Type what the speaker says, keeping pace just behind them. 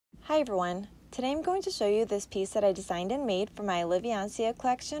Hi everyone! Today I'm going to show you this piece that I designed and made for my OLIVIANCIO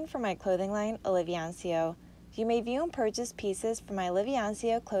collection for my clothing line, OLIVIANCIO. You may view and purchase pieces from my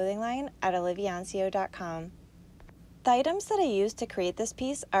OLIVIANCIO clothing line at oliviancio.com. The items that I used to create this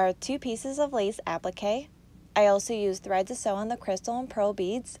piece are 2 pieces of lace applique. I also used thread to sew on the crystal and pearl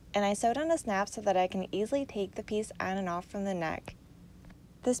beads, and I sewed on a snap so that I can easily take the piece on and off from the neck.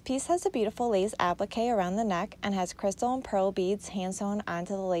 This piece has a beautiful lace applique around the neck and has crystal and pearl beads hand sewn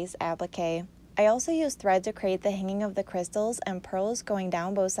onto the lace applique. I also used thread to create the hanging of the crystals and pearls going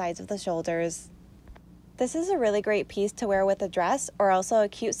down both sides of the shoulders. This is a really great piece to wear with a dress or also a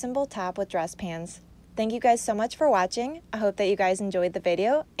cute simple top with dress pants. Thank you guys so much for watching. I hope that you guys enjoyed the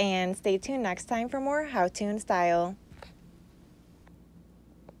video and stay tuned next time for more how to and style.